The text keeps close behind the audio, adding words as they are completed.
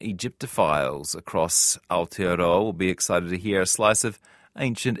Egyptophiles across Aotearoa will be excited to hear a slice of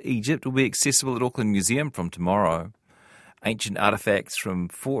ancient Egypt will be accessible at Auckland Museum from tomorrow. Ancient artefacts from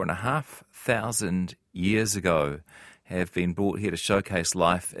 4,500 years ago have been brought here to showcase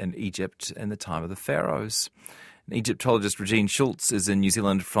life in Egypt in the time of the Pharaohs. Egyptologist Regine Shulz is in New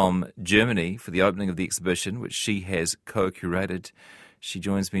Zealand from Germany for the opening of the exhibition, which she has co-curated. She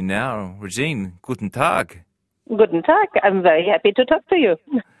joins me now. Regine, guten Tag. Guten Tag. I'm very happy to talk to you.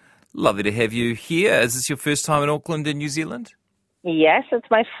 Lovely to have you here. Is this your first time in Auckland in New Zealand? Yes, it's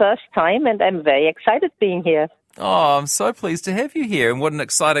my first time and I'm very excited being here. Oh, I'm so pleased to have you here. And what an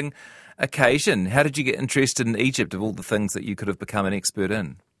exciting occasion. How did you get interested in Egypt, of all the things that you could have become an expert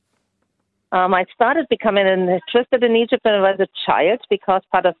in? I started becoming interested in Egypt when I was a child because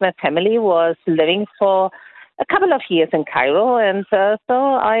part of my family was living for a couple of years in Cairo, and so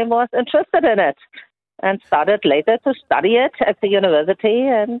I was interested in it and started later to study it at the university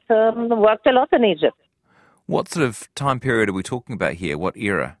and worked a lot in Egypt. What sort of time period are we talking about here? What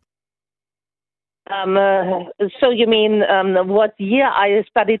era? So you mean what year I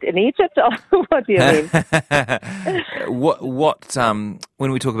studied in Egypt, or what do you mean?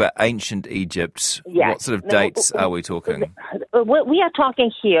 When we talk about ancient Egypt, yes. What sort of dates are we talking? We are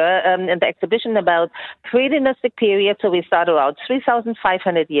talking here in the exhibition about pre-dynastic period, so we start around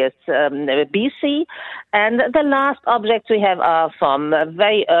 3,500 years BC, and the last objects we have are from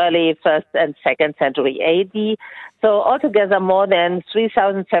very early 1st and 2nd century AD, so altogether more than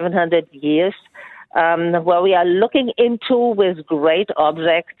 3,700 years. Where we are looking into with great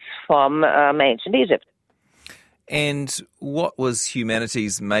objects from ancient Egypt. And what was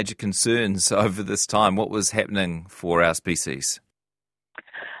humanity's major concerns over this time? What was happening for our species?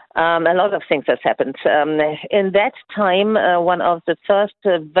 A lot of things have happened. In that time, one of the first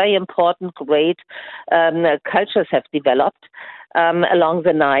very important great cultures have developed along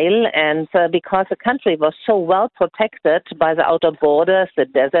the Nile, and because the country was so well protected by the outer borders, the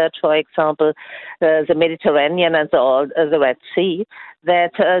desert, for example, the Mediterranean and the Red Sea,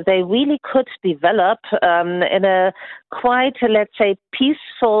 that they really could develop in a quite, let's say,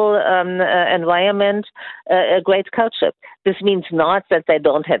 peaceful environment, a great culture. This means not that they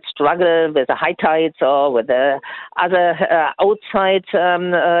don't have struggle with the Hittites or with the other outside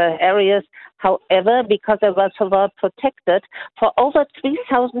areas. However, because they were so well protected for over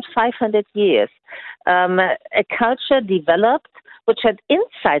 3,500 years, a culture developed which had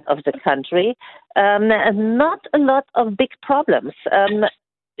inside of the country not a lot of big problems.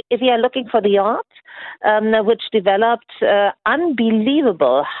 If you are looking for the art, which developed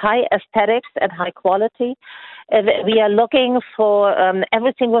unbelievable high aesthetics and high quality, we are looking for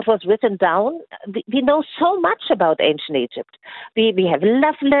everything what was written down. We know so much about ancient Egypt. We have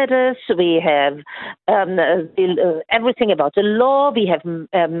love letters, we have everything about the law, we have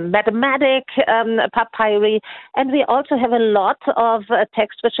mathematic papyri, and we also have a lot of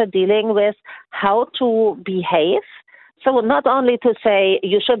texts which are dealing with how to behave. So not only to say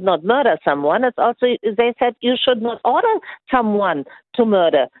you should not murder someone, it's also they said you should not order someone to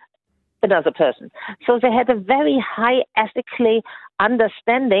murder another person. So they had a very high ethically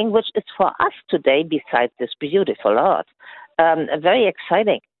understanding, which is for us today, besides this beautiful art, very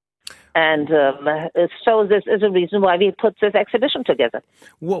exciting. And so this is a reason why we put this exhibition together.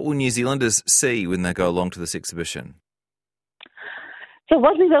 What will New Zealanders see when they go along to this exhibition? So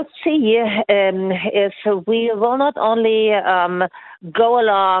what we will see is we will not only go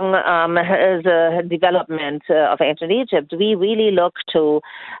along the development of ancient Egypt. We really look to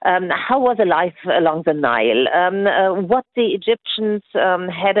how was the life along the Nile, what the Egyptians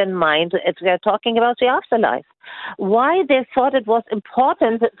had in mind as we are talking about the afterlife, why they thought it was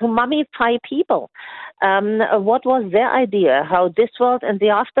important to mummify people, what was their idea, how this world and the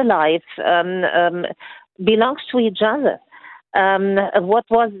afterlife belongs to each other. What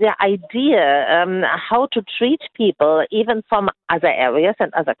was the idea, how to treat people, even from other areas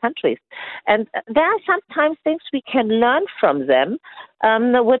and other countries. And there are sometimes things we can learn from them,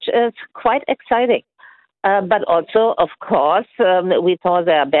 which is quite exciting. But also, of course, we thought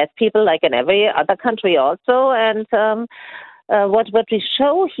there are bad people like in every other country also. And what we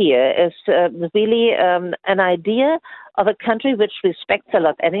show here is really an idea of a country which respects a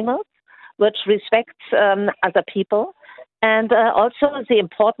lot animals, which respects other people, and also the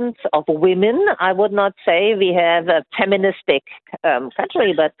importance of women. I would not say we have a feministic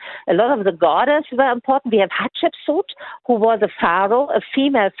country, but a lot of the goddesses were important. We have Hatshepsut, who was a pharaoh, a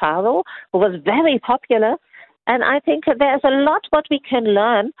female pharaoh, who was very popular. And I think there's a lot what we can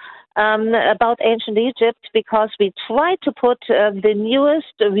learn about ancient Egypt because we try to put the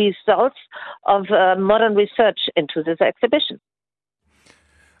newest results of modern research into this exhibition.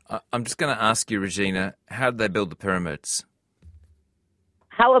 I'm just going to ask you, Regina, how did they build the pyramids?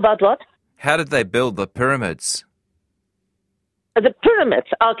 How about what? How did they build the pyramids? The pyramids,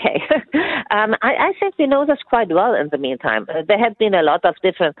 okay. I think we know this quite well in the meantime. There have been a lot of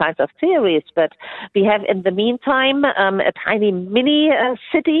different kinds of theories, but we have in the meantime a tiny mini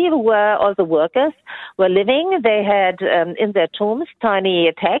city where all the workers were living. They had in their tombs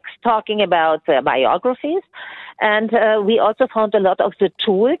tiny texts talking about their biographies. And we also found a lot of the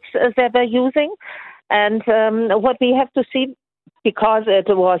tools they were using. And what we have to see, because it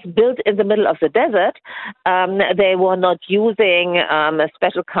was built in the middle of the desert, they were not using a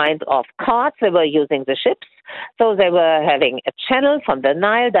special kind of carts. They were using the ships. So they were having a channel from the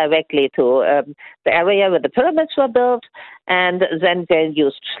Nile directly to the area where the pyramids were built. And then they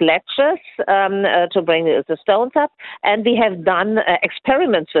used sledges to bring the stones up. And we have done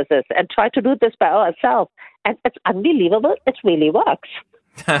experiments with this and tried to do this by ourselves. And it's unbelievable. It really works.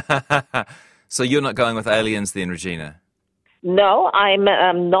 So you're not going with aliens then, Regina? No, I'm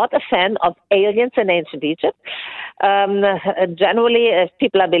not a fan of aliens in ancient Egypt. Generally, if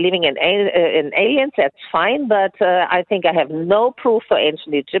people are believing in aliens, that's fine, but I think I have no proof for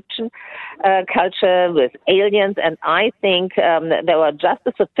ancient Egyptian culture with aliens, and I think they were just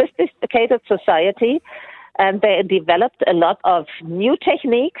a sophisticated society, and they developed a lot of new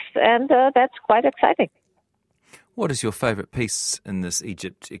techniques, and that's quite exciting. What is your favorite piece in this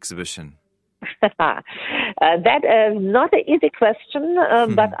Egypt exhibition? That is not an easy question,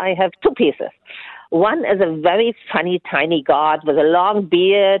 but I have two pieces. One is a very funny, tiny god with a long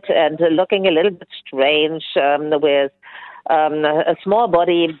beard and looking a little bit strange with a small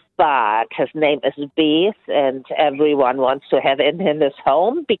body, but his name is Beast, and everyone wants to have him in his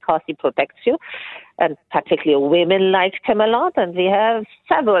home because he protects you. And particularly women liked him a lot, and we have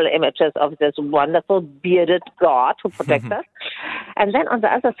several images of this wonderful bearded god who protects us. And then on the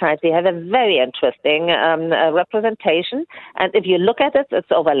other side, we have a very interesting representation. And if you look at it,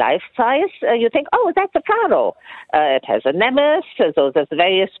 it's over life size. You think, oh, that's a pharaoh. It has a nemes, so there's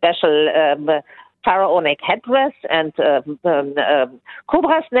very special pharaonic headdress and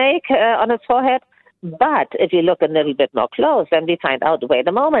cobra snake on its forehead. But if you look a little bit more close, then we find out, wait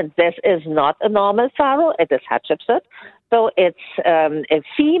a moment, this is not a normal pharaoh, it is Hatshepsut. So it's a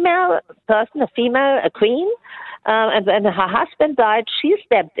female person, a queen, and when her husband died, she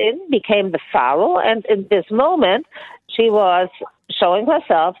stepped in, became the pharaoh, and in this moment, she was showing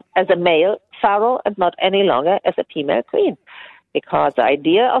herself as a male pharaoh and not any longer as a female queen. Because the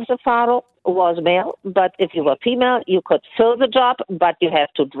idea of the pharaoh was male, but if you were female, you could fill the job, but you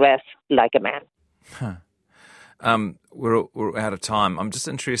have to dress like a man. Huh. We're out of time. I'm just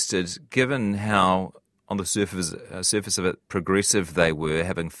interested, given how on the surface of it progressive they were,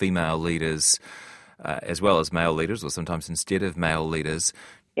 having female leaders as well as male leaders, or sometimes instead of male leaders.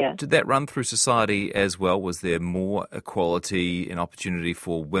 Yeah. Did that run through society as well? Was there more equality and opportunity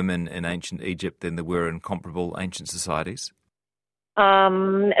for women in ancient Egypt than there were in comparable ancient societies?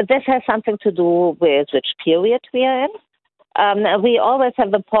 This has something to do with which period we are in. We always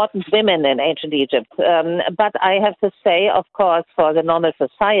have important women in ancient Egypt, but I have to say, of course, for the normal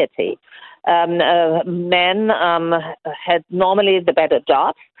society, men had normally the better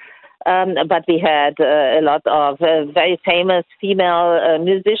jobs, but we had a lot of very famous female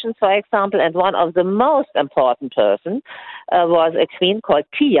musicians, for example, and one of the most important persons was a queen called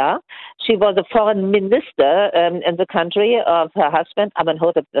Tia. She was a foreign minister in the country of her husband,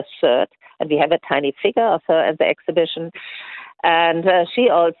 Amenhotep III, and we have a tiny figure of her in the exhibition. And she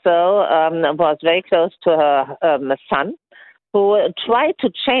also was very close to her son, who tried to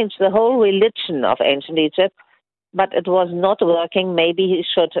change the whole religion of ancient Egypt, but it was not working. Maybe he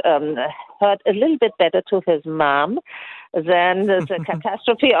should hurt a little bit better to his mom, then the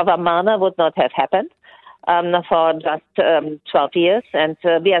catastrophe of Amarna would not have happened for just 12 years. And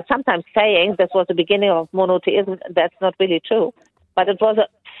we are sometimes saying this was the beginning of monotheism. That's not really true. But it was the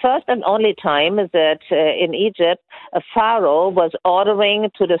first and only time that in Egypt, a pharaoh was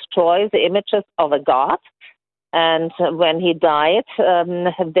ordering to destroy the images of a god. And when he died,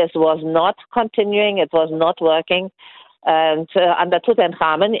 this was not continuing. It was not working. And under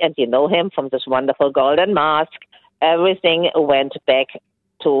Tutankhamun, and you know him from this wonderful golden mask, everything went back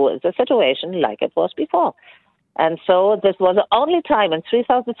to the situation like it was before. And so this was the only time in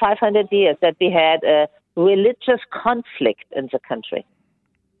 3,500 years that we had a religious conflict in the country.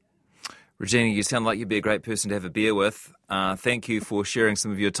 Regina, you sound like you'd be a great person to have a beer with. Thank you for sharing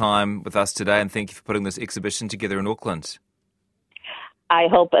some of your time with us today, and thank you for putting this exhibition together in Auckland. I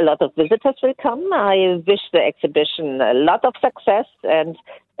hope a lot of visitors will come. I wish the exhibition a lot of success, and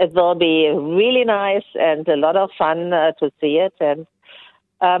it will be really nice and a lot of fun to see it. And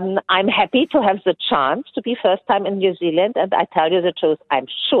I'm happy to have the chance to be first time in New Zealand, and I tell you the truth, I'm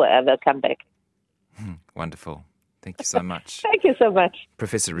sure I will come back. Wonderful. Thank you so much. Thank you so much.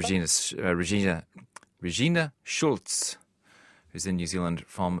 Professor Regine Shulz, who's in New Zealand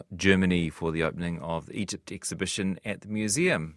from Germany for the opening of the Egypt exhibition at the museum.